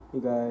Hey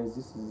guys,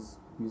 this is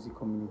Music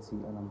Community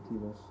and I'm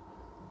cleevesh.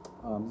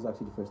 This is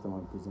actually the first time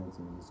I'm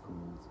presenting in this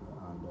community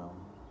and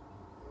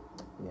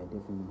yeah,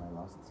 definitely my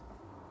last.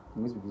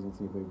 I'm going to be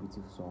presenting a very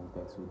beautiful song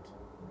titled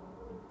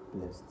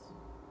Blessed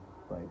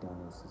by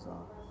Daniel Caesar.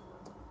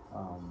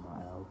 I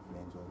hope you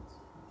enjoy it.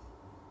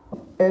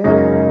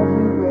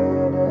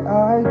 Everywhere that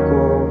I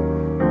go,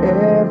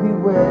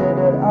 everywhere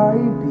that I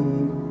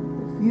be,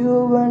 if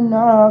you were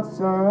not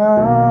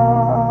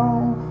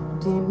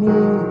surrounding me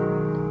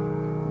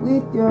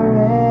with your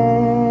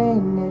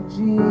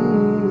energy,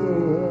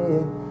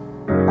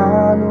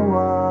 I don't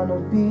wanna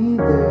be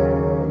there,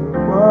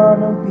 don't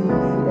wanna be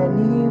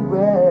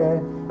anywhere,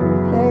 a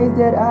place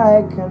that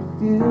I can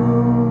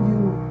feel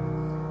you.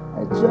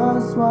 I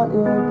just want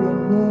to be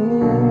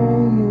near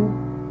you.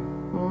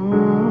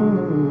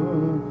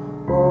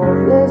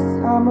 Oh yes,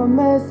 I'm a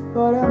mess,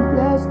 but I'm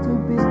blessed to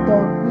be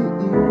stuck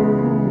with you.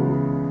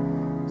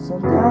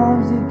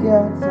 Sometimes it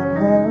gets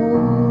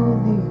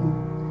unhealthy.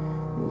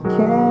 We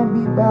can't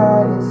be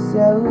by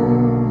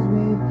ourselves.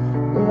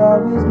 We'll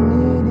always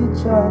need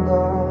each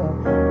other.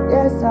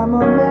 Yes, I'm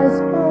a mess,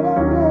 but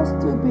I'm blessed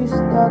to be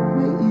stuck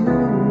with you.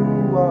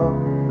 Oh,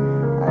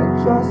 I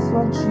just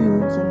want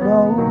you to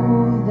know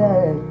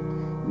that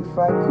if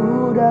I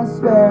could, I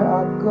swear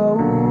I'd go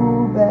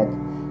back,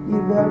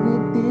 if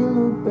everything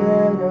looked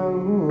better.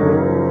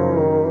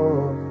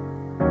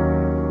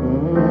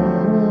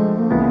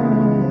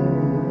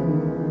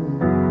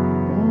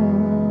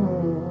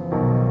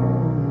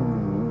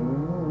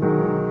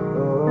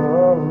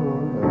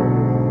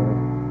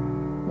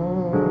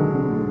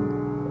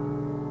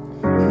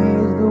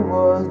 Is the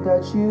words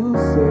that you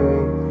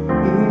say,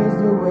 is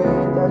the way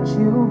that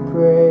you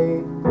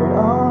pray, but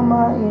all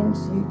my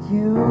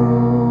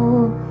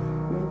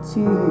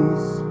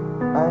insecurities,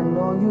 I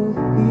know you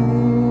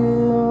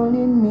feel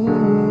in me.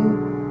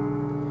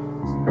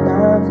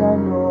 Sometimes I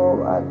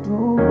know I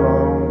do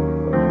wrong,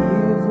 but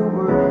here's the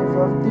words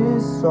of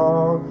this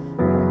song.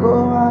 I go,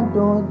 I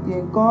don't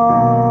get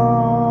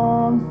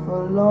gone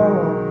for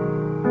long.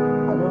 I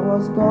know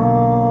what's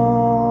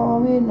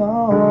going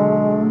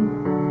on.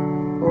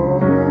 Oh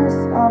yes,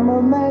 I'm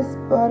a mess,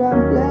 but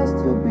I'm blessed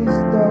to be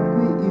stuck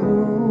with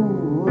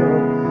you.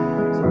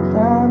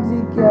 Sometimes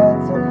it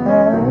gets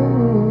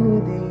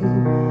unhealthy.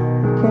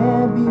 We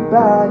can't be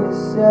by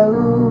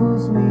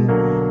ourselves.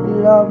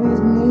 We'll always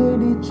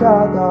need each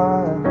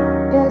other.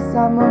 Yes,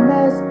 I'm a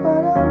mess,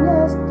 but I'm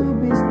blessed to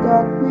be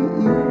stuck with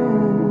you.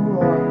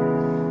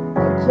 I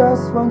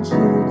just want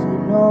you to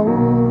know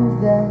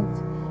that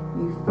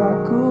if I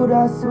could,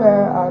 I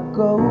swear I'd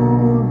go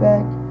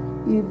back,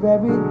 if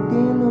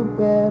everything looked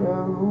better. Oh.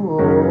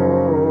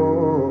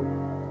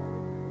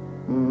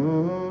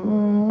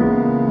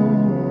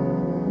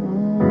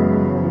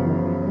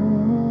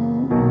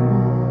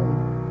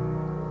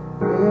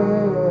 Yeah.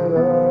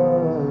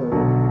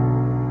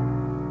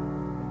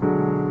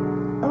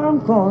 I'm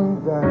going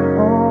back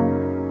home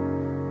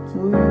to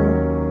you.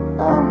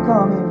 I'm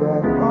coming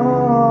back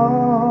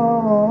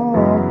home.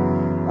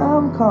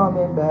 I'm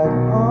coming back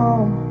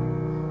home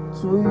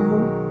to you.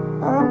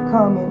 I'm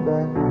coming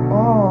back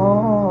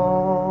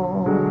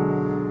home.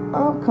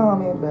 I'm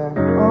coming back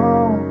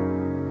home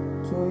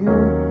to you.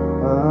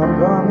 I'm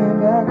coming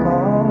back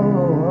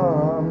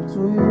home to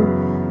you.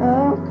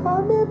 I'm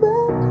coming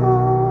back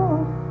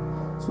home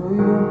to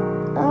you.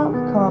 I'm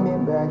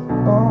coming back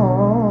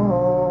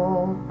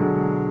home.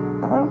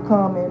 I'm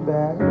coming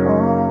back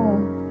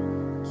home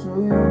to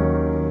you.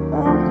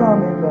 I'm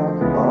coming back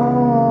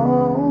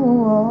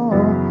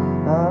home.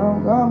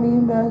 I'm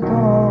coming back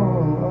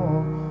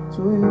home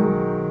to you.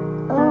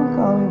 I'm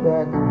coming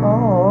back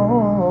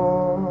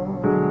home.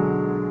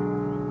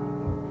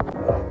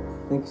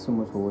 Thank you so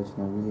much for watching.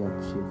 I really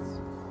appreciate it.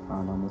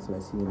 And I'm also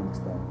see you next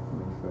time.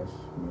 May fresh,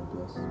 may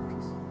bless.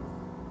 Peace.